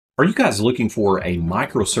Are you guys looking for a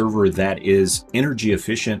micro server that is energy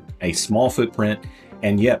efficient, a small footprint,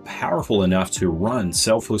 and yet powerful enough to run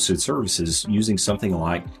self-hosted services using something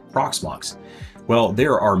like Proxmox? Well,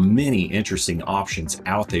 there are many interesting options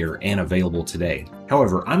out there and available today.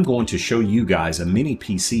 However, I'm going to show you guys a mini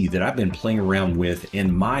PC that I've been playing around with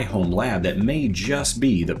in my home lab that may just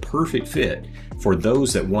be the perfect fit for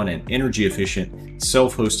those that want an energy efficient,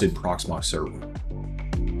 self-hosted Proxmox server.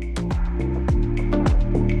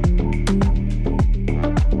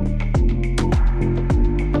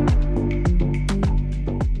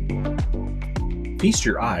 Feast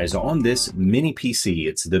your eyes on this mini PC.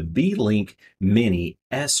 It's the Beelink Mini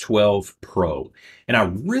S12 Pro. And I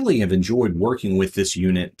really have enjoyed working with this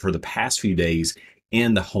unit for the past few days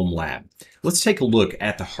in the home lab. Let's take a look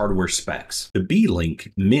at the hardware specs. The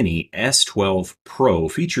Beelink Mini S12 Pro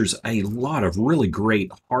features a lot of really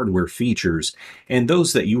great hardware features and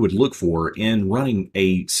those that you would look for in running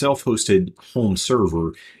a self-hosted home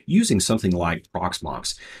server using something like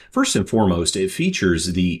Proxmox. First and foremost, it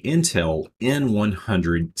features the Intel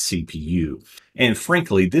N100 CPU. And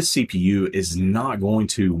frankly, this CPU is not going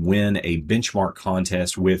to win a benchmark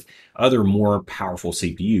contest with other more powerful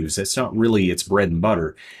CPUs. That's not really its bread and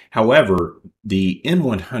butter. However, the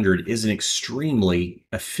N100 is an extremely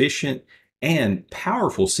efficient and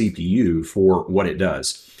powerful CPU for what it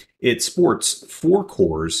does. It sports 4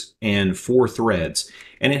 cores and 4 threads,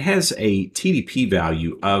 and it has a TDP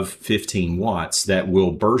value of 15 watts that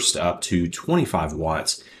will burst up to 25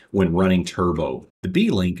 watts when running turbo. The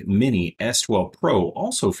Beelink Mini S12 Pro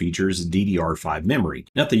also features DDR5 memory.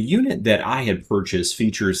 Now, the unit that I had purchased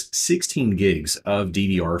features 16 gigs of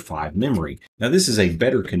DDR5 memory. Now, this is a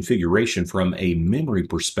better configuration from a memory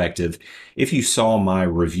perspective. If you saw my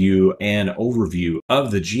review and overview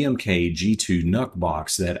of the GMK G2 NUC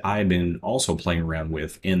box that I've been also playing around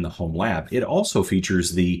with in the home lab, it also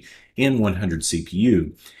features the N100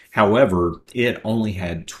 CPU. However, it only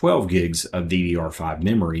had 12 gigs of DDR5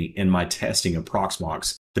 memory in my testing of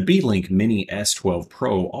Proxmox. The Beelink Mini S12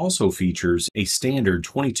 Pro also features a standard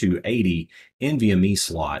 2280 NVMe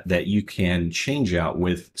slot that you can change out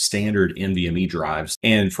with standard NVMe drives.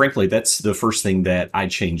 And frankly, that's the first thing that I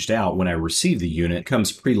changed out when I received the unit. It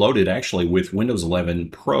comes preloaded actually with Windows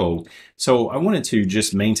 11 Pro. So I wanted to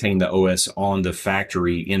just maintain the OS on the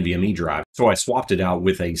factory NVMe drive. So I swapped it out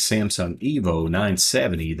with a Samsung Evo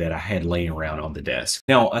 970 that I had laying around on the desk.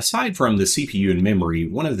 Now, aside from the CPU and memory,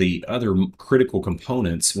 one of the other critical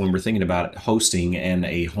components when we're thinking about hosting and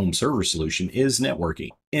a home server solution is networking.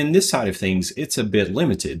 In this side of things, it's a bit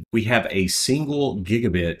limited. We have a single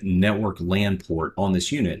gigabit network LAN port on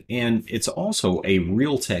this unit, and it's also a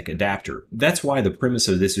Realtek adapter. That's why the premise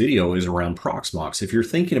of this video is around Proxmox. If you're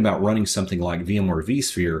thinking about running something like VMware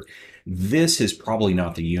vSphere, this is probably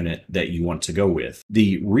not the unit that you want to go with.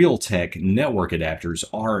 The Realtek network adapters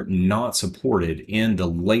are not supported in the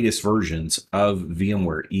latest versions of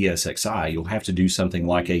VMware ESXi. You'll have to do something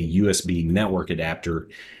like a USB network adapter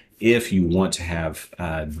if you want to have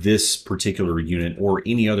this particular unit or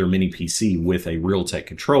any other mini PC with a Realtek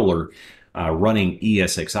controller running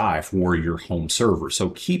ESXi for your home server. So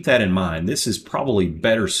keep that in mind. This is probably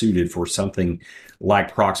better suited for something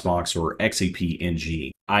like Proxmox or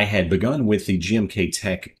XEP-NG. I had begun with the GMK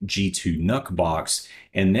Tech G2 NUC box,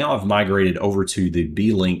 and now I've migrated over to the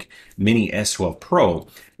Beelink Mini S12 Pro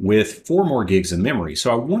with 4 more gigs of memory.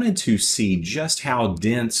 So I wanted to see just how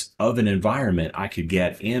dense of an environment I could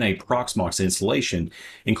get in a Proxmox installation,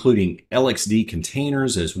 including LXD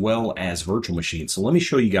containers as well as virtual machines. So let me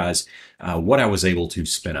show you guys what I was able to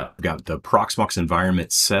spin up. I've got the Proxmox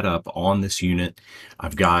environment set up on this unit.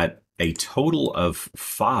 I've got a total of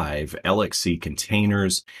 5 LXC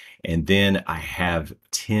containers, and then I have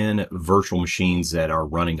 10 virtual machines that are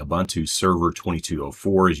running Ubuntu Server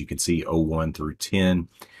 2204, as you can see, 01 through 10.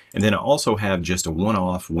 And then I also have just a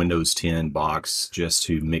one-off Windows 10 box just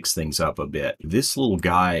to mix things up a bit. This little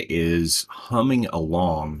guy is humming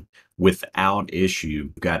along without issue.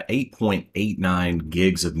 We've got 8.89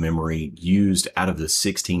 gigs of memory used out of the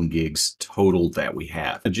 16 gigs total that we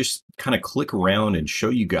have. I'll just kind of click around and show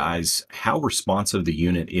you guys how responsive the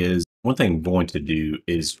unit is. One thing I'm going to do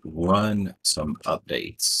is run some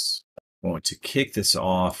updates. I'm going to kick this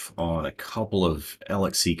off on a couple of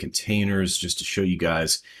LXC containers just to show you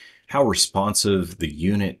guys how responsive the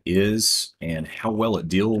unit is and how well it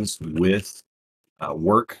deals with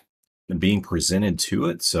work and being presented to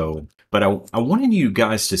it. So But I wanted you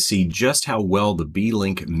guys to see just how well the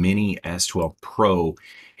Beelink Mini S12 Pro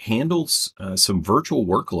handles some virtual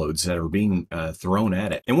workloads that are being thrown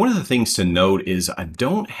at it. And one of the things to note is I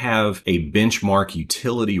don't have a benchmark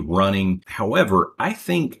utility running. However, I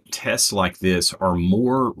think tests like this are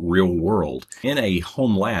more real world. In a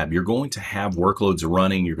home lab, you're going to have workloads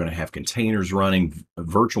running, you're going to have containers running,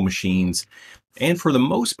 virtual machines. And for the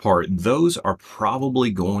most part, those are probably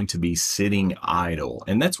going to be sitting idle.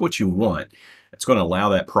 And that's what you want. It's going to allow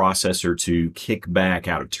that processor to kick back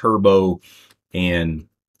out of turbo and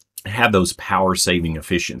have those power saving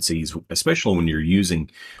efficiencies, especially when you're using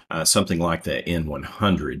something like the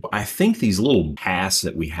N100. I think these little tasks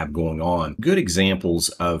that we have going on, good examples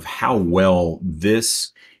of how well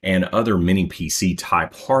this and other mini PC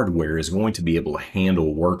type hardware is going to be able to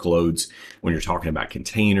handle workloads when you're talking about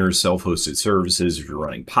containers, self-hosted services, if you're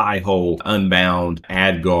running Pi-hole, Unbound,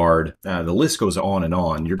 AdGuard, the list goes on and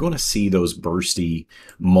on. You're going to see those bursty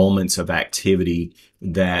moments of activity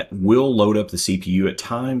that will load up the CPU at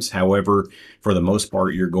times. However, for the most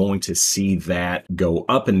part, you're going to see that go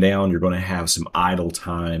up and down. You're going to have some idle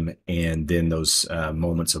time and then those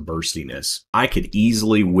moments of burstiness. I could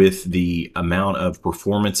easily, with the amount of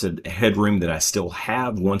performance and headroom that I still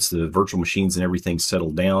have once the virtual machines and everything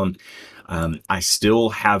settled down, I still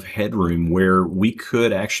have headroom where we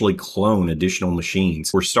could actually clone additional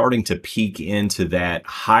machines. We're starting to peak into that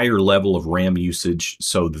higher level of RAM usage,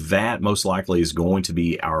 so that most likely is going to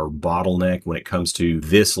be our bottleneck when it comes to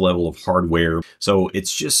this level of hardware. So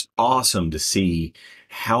it's just awesome to see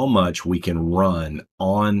how much we can run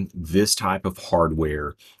on this type of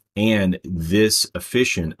hardware and this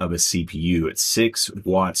efficient of a CPU at 6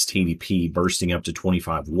 watts TDP bursting up to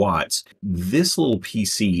 25 watts. This little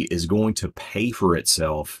PC is going to pay for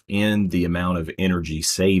itself in the amount of energy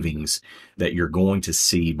savings that you're going to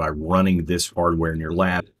see by running this hardware in your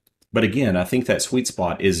lab. But again, I think that sweet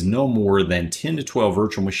spot is no more than 10 to 12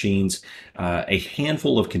 virtual machines, a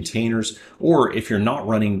handful of containers, or if you're not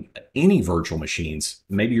running any virtual machines,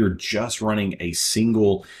 maybe you're just running a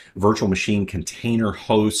single virtual machine container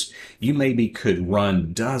host, you maybe could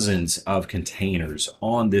run dozens of containers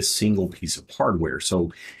on this single piece of hardware.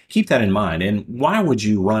 So keep that in mind. And why would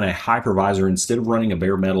you run a hypervisor instead of running a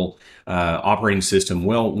bare metal operating system?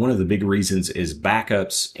 Well, one of the big reasons is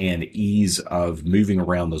backups and ease of moving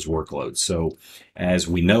around those workloads. So as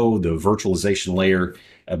we know, the virtualization layer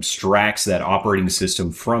abstracts that operating system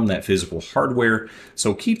from that physical hardware.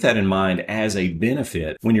 So keep that in mind as a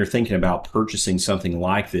benefit when you're thinking about purchasing something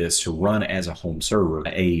like this to run as a home server.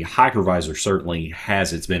 A hypervisor certainly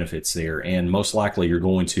has its benefits there, and most likely you're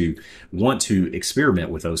going to want to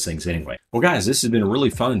experiment with those things anyway. Well guys, this has been really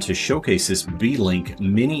fun to showcase this Beelink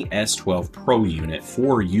Mini S12 Pro unit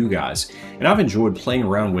for you guys, and I've enjoyed playing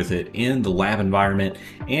around with it in the lab environment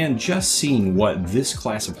and just seeing what this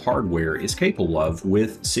class of hardware is capable of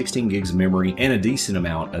with 16 gigs of memory and a decent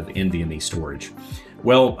amount of NVMe storage.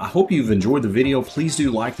 Well, I hope you've enjoyed the video. Please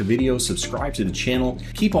do like the video, subscribe to the channel,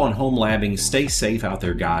 keep on home labbing, stay safe out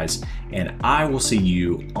there guys, and I will see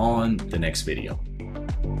you on the next video.